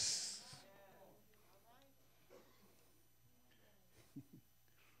race.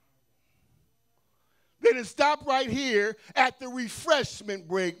 They done stop right here at the refreshment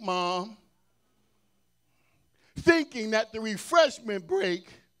break, Mom, thinking that the refreshment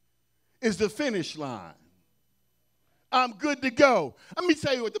break is the finish line. I'm good to go. Let me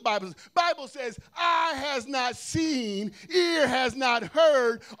tell you what the Bible says. Bible says, eye has not seen, ear has not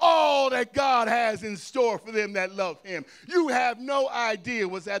heard all that God has in store for them that love him. You have no idea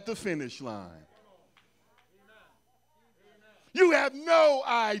what's at the finish line. You have no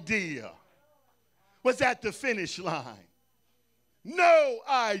idea what's at the finish line. No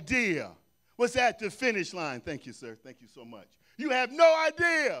idea what's at the finish line. Thank you, sir. Thank you so much. You have no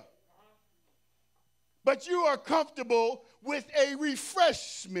idea. But you are comfortable with a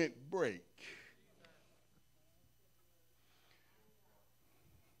refreshment break.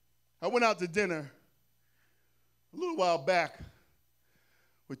 I went out to dinner a little while back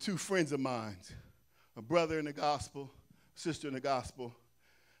with two friends of mine, a brother in the gospel, a sister in the gospel.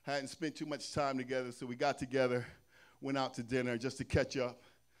 Hadn't spent too much time together, so we got together, went out to dinner just to catch up,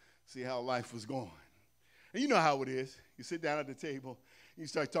 see how life was going. And you know how it is. You sit down at the table, and you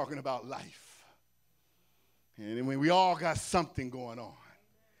start talking about life. And when we all got something going on.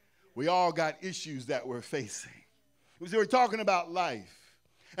 We all got issues that we're facing. We were talking about life.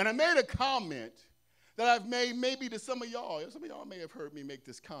 And I made a comment that I've made maybe to some of y'all. Some of y'all may have heard me make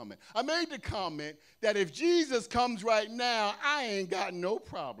this comment. I made the comment that if Jesus comes right now, I ain't got no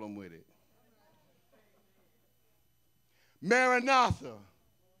problem with it. Maranatha.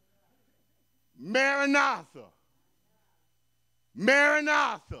 Maranatha.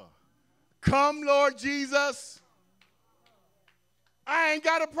 Maranatha. Come, Lord Jesus. I ain't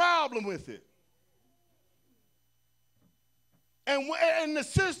got a problem with it. And the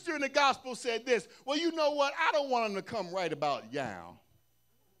sister in the gospel said this, well, you know what? I don't want him to come right about now.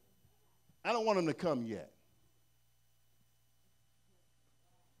 I don't want him to come yet.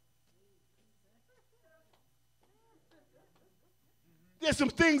 There's some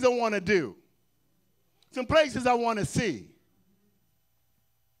things I want to do. Some places I want to see.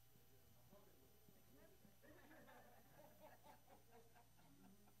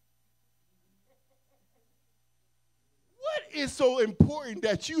 What is so important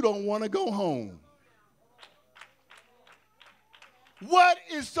that you don't want to go home? What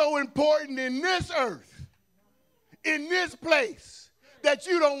is so important in this earth, in this place, that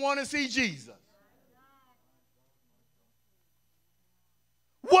you don't want to see Jesus?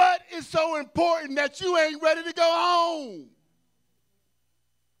 What is so important that you ain't ready to go home?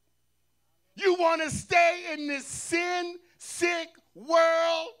 You want to stay in this sin-sick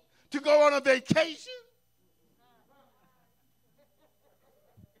world to go on a vacation?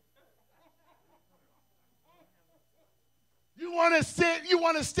 You want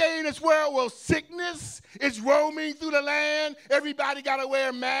to stay in this world where sickness is roaming through the land? Everybody got to wear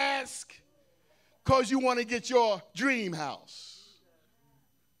a mask because you want to get your dream house.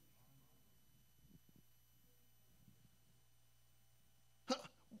 Huh?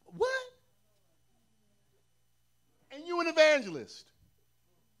 What? And you an evangelist.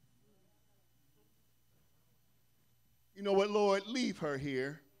 You know what, Lord? Leave her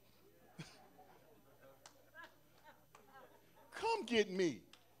here. Come get me.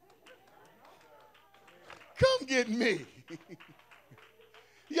 Come get me.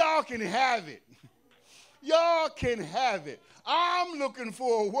 Y'all can have it. Y'all can have it. I'm looking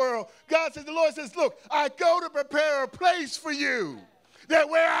for a world. God says, the Lord says, look, I go to prepare a place for you, that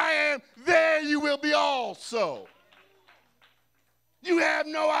where I am, there you will be also. You have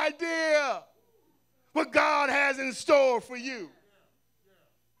no idea what God has in store for you.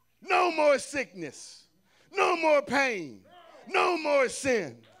 No more sickness. No more pain. No more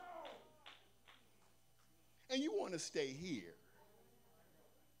sin. And you want to stay here.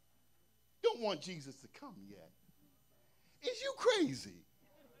 Don't want Jesus to come yet. Is you crazy?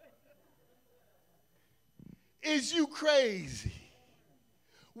 Is you crazy?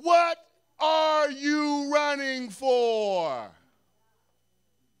 What are you running for?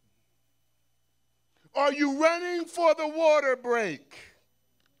 Are you running for the water break?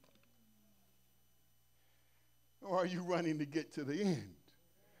 Or are you running to get to the end?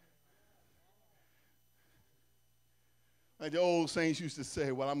 Like the old saints used to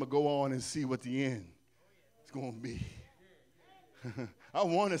say, well, I'm going to go on and see what the end is going to be. I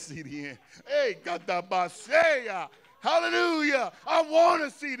want to see the end. Hey, Gatabaseya. Hallelujah. I want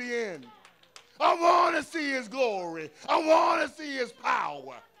to see the end. I want to see his glory. I want to see his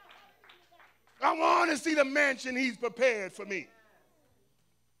power. I want to see the mansion he's prepared for me.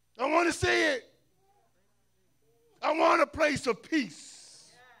 I want to see it. I want a place of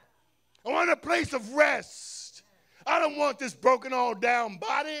peace. I want a place of rest. I don't want this broken all down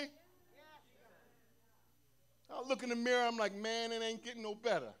body. I look in the mirror, I'm like, man, it ain't getting no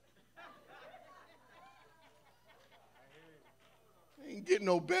better. It ain't getting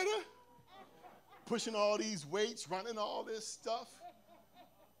no better. Pushing all these weights, running all this stuff,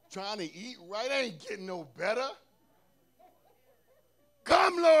 trying to eat right, ain't getting no better.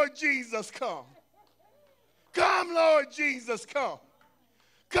 Come, Lord Jesus, come. Come, Lord Jesus, come.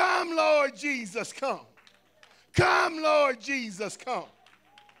 Come, Lord Jesus, come. Come, Lord Jesus, come.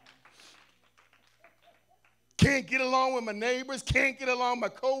 Can't get along with my neighbors, can't get along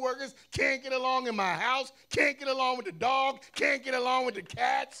with my coworkers, can't get along in my house, can't get along with the dog, can't get along with the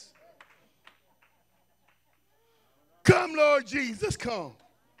cats. Come, Lord Jesus, come.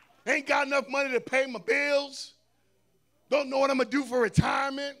 Ain't got enough money to pay my bills. Don't know what I'm going to do for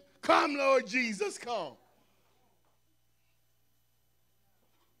retirement. Come, Lord Jesus, come.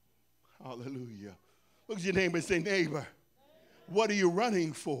 Hallelujah. Look at your neighbor and say, neighbor, what are you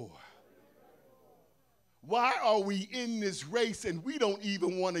running for? Why are we in this race and we don't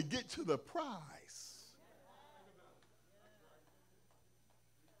even want to get to the prize?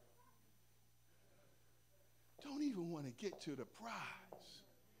 Don't even want to get to the prize.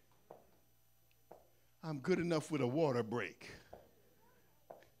 I'm good enough with a water break.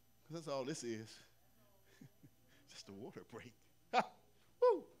 That's all this is. Just a water break.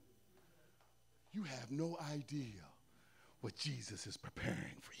 Woo. You have no idea what Jesus is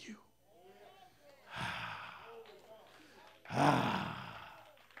preparing for you. You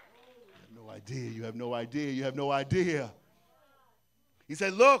have no idea. You have no idea. You have no idea. He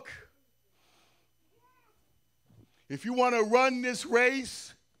said, look, if you want to run this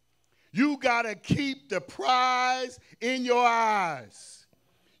race, you got to keep the prize in your eyes.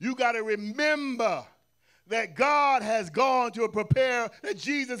 You got to remember that God has gone to prepare, that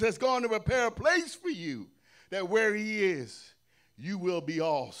Jesus has gone to prepare a place for you, that where he is, you will be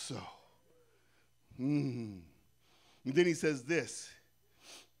also. And then he says this,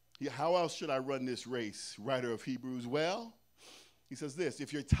 how else should I run this race? Writer of Hebrews, well, he says this,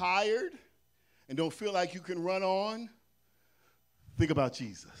 if you're tired and don't feel like you can run on, think about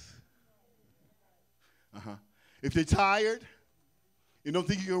Jesus. If you're tired and don't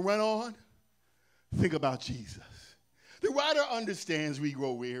think you can run on, think about Jesus. The writer understands we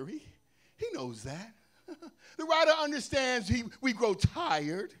grow weary. He knows that. The writer understands we grow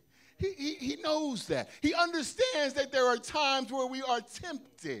tired. He knows that. He understands that there are times where we are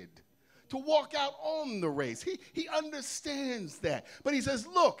tempted to walk out on the race. He understands that. But he says,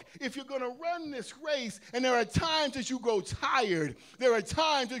 look, if you're going to run this race, and there are times that you grow tired, there are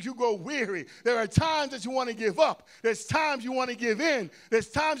times that you grow weary, there are times that you want to give up, there's times you want to give in, there's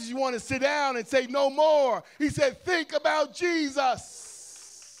times that you want to sit down and say no more. He said, think about Jesus.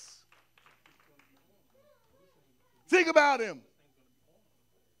 Think about him.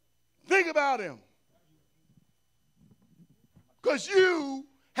 Think about him. Because you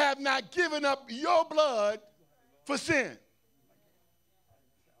have not given up your blood for sin.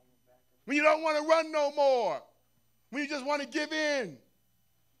 When you don't want to run no more. When you just want to give in.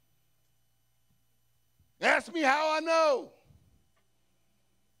 Ask me how I know.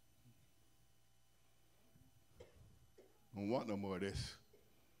 I don't want no more of this.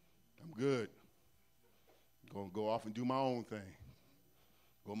 I'm good. I'm going to go off and do my own thing.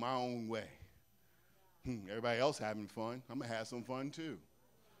 Go my own way. Everybody else having fun. I'm going to have some fun too.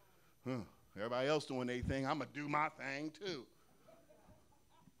 Everybody else doing their thing. I'm going to do my thing too.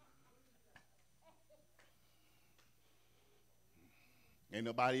 Ain't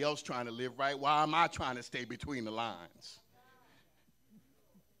nobody else trying to live right. Why am I trying to stay between the lines?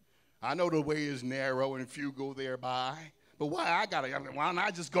 I know the way is narrow and few go thereby. But why don't I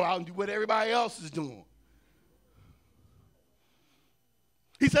just go out and do what everybody else is doing?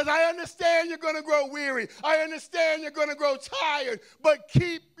 He says, I understand you're going to grow weary. I understand you're going to grow tired. But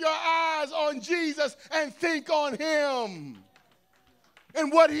keep your eyes on Jesus and think on him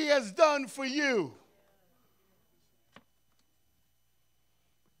and what he has done for you.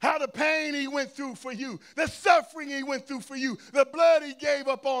 How the pain he went through for you, the suffering he went through for you, the blood he gave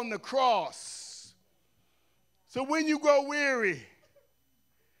up on the cross. So when you grow weary,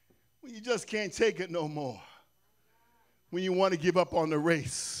 when you just can't take it no more, when you want to give up on the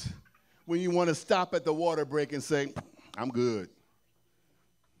race, when you want to stop at the water break and say, I'm good.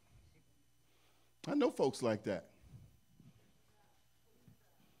 I know folks like that.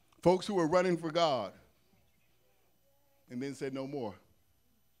 Folks who are running for God and then said, no more.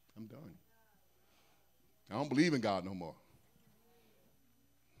 I'm done. I don't believe in God no more.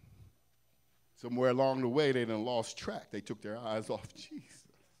 Somewhere along the way, they done lost track. They took their eyes off Jesus.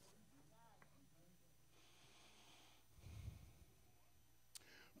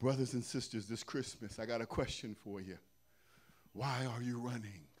 Brothers and sisters, this Christmas, I got a question for you. Why are you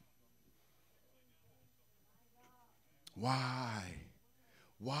running? Why?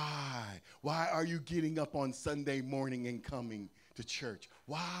 Why? Why are you getting up on Sunday morning and coming to church?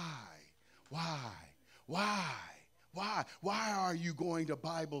 Why? Why? Why? Why? Why are you going to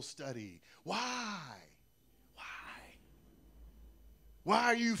Bible study? Why? Why? Why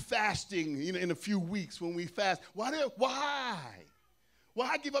are you fasting in a few weeks when we fast? Why?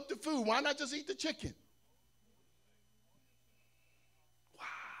 Why give up the food? Why not just eat the chicken? Why?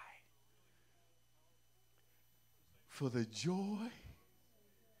 For the joy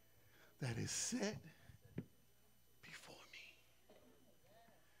that is set before me.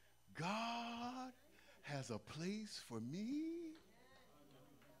 God has a place for me.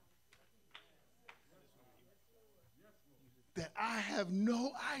 That I have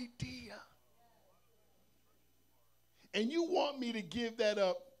no idea. And you want me to give that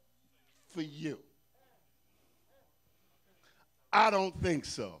up for you? I don't think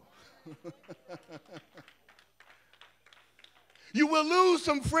so. You will lose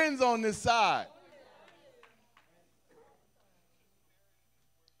some friends on this side.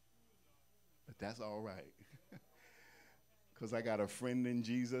 But that's all right. Because I got a friend in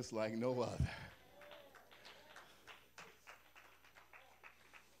Jesus like no other.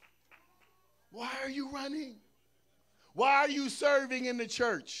 Why are you running? Why are you serving in the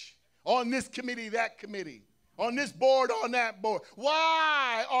church? On this committee, that committee. On this board, on that board.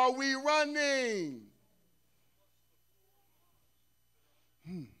 Why are we running?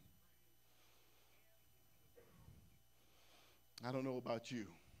 I don't know about you,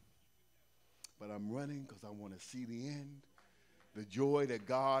 but I'm running because I want to see the end. The joy that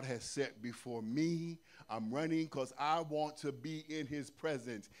God has set before me. I'm running because I want to be in his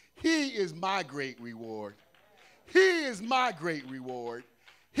presence. He is my great reward. He is my great reward.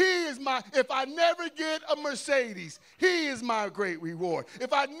 He is my, if I never get a Mercedes, he is my great reward.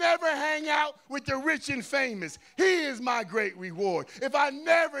 If I never hang out with the rich and famous, he is my great reward. If I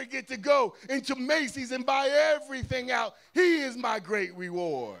never get to go into Macy's and buy everything out, he is my great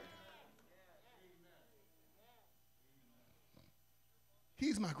reward.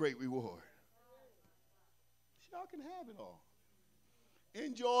 He's my great reward. Y'all can have it all.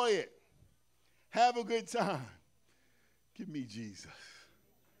 Enjoy it. Have a good time. Give me Jesus.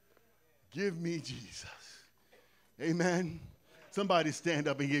 Give me Jesus. Amen. Somebody stand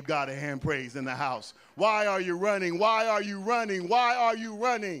up and give God a hand praise in the house. Why are you running? Why are you running? Why are you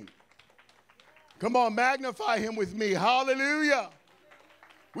running? Come on, magnify him with me. Hallelujah.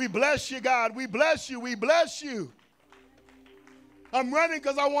 We bless you, God. We bless you. We bless you. I'm running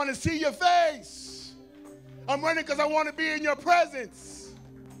because I want to see your face. I'm running because I want to be in your presence.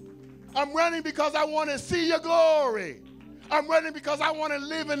 I'm running because I want to see your glory. I'm running because I want to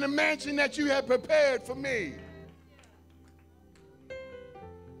live in the mansion that you have prepared for me.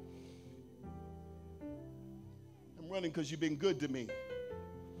 I'm running because you've been good to me,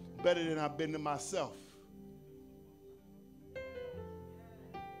 better than I've been to myself.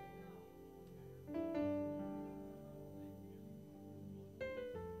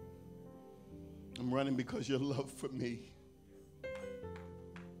 I'm running because your love for me.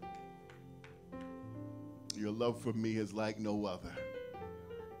 Your love for me is like no other.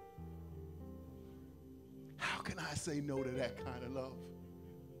 How can I say no to that kind of love?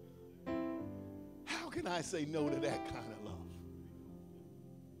 How can I say no to that kind of love?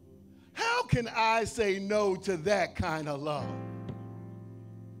 How can I say no to that kind of love?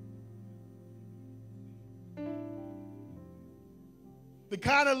 The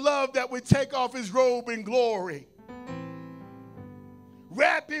kind of love that would take off his robe in glory,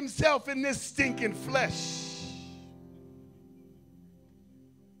 wrap himself in this stinking flesh,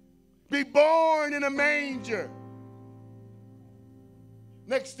 be born in a manger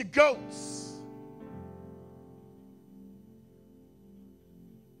next to goats,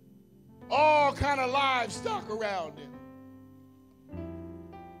 all kind of livestock around him.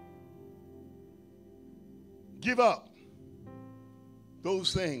 Give up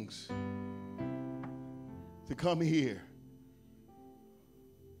those things to come here,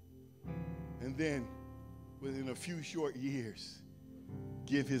 and then within a few short years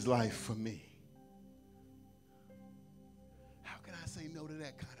give his life for me. How can I say no to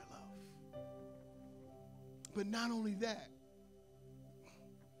that kind of love? But not only that,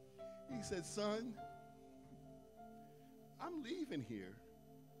 he said, son, I'm leaving here.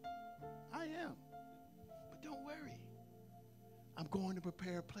 I am. But don't worry. I'm going to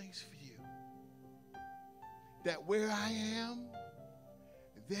prepare a place for you, that where I am,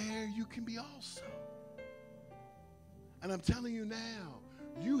 there you can be also. And I'm telling you now,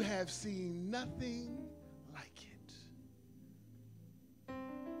 you have seen nothing like it.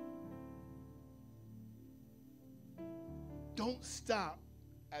 Don't stop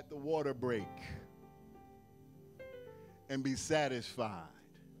at the water break and be satisfied.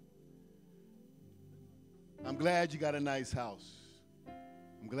 I'm glad you got a nice house.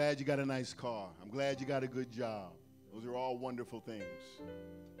 I'm glad you got a nice car. I'm glad you got a good job. Those are all wonderful things.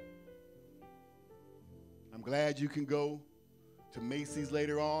 I'm glad you can go to Macy's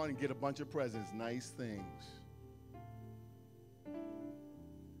later on and get a bunch of presents. Nice things.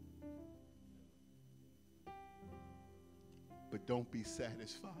 But don't be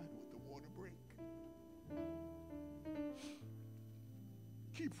satisfied with the water break.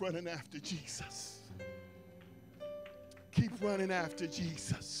 Keep running after Jesus. Keep running after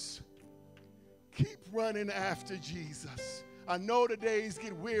Jesus. Keep running after Jesus. I know the days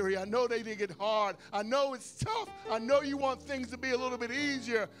get weary. I know they get hard. I know it's tough. I know you want things to be a little bit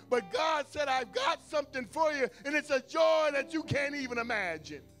easier. But God said, I've got something for you, and it's a joy that you can't even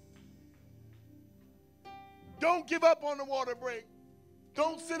imagine. Don't give up on the water break.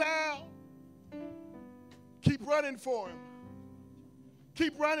 Don't sit down. Keep running for him.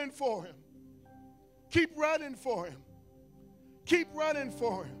 Keep running for him. Keep running for him. Keep running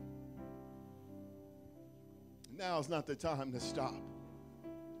for him. Now is not the time to stop.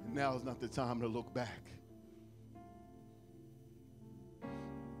 And now is not the time to look back.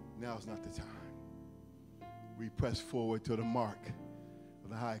 Now is not the time. We press forward to the mark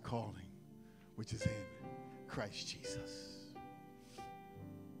of the high calling, which is in Christ Jesus.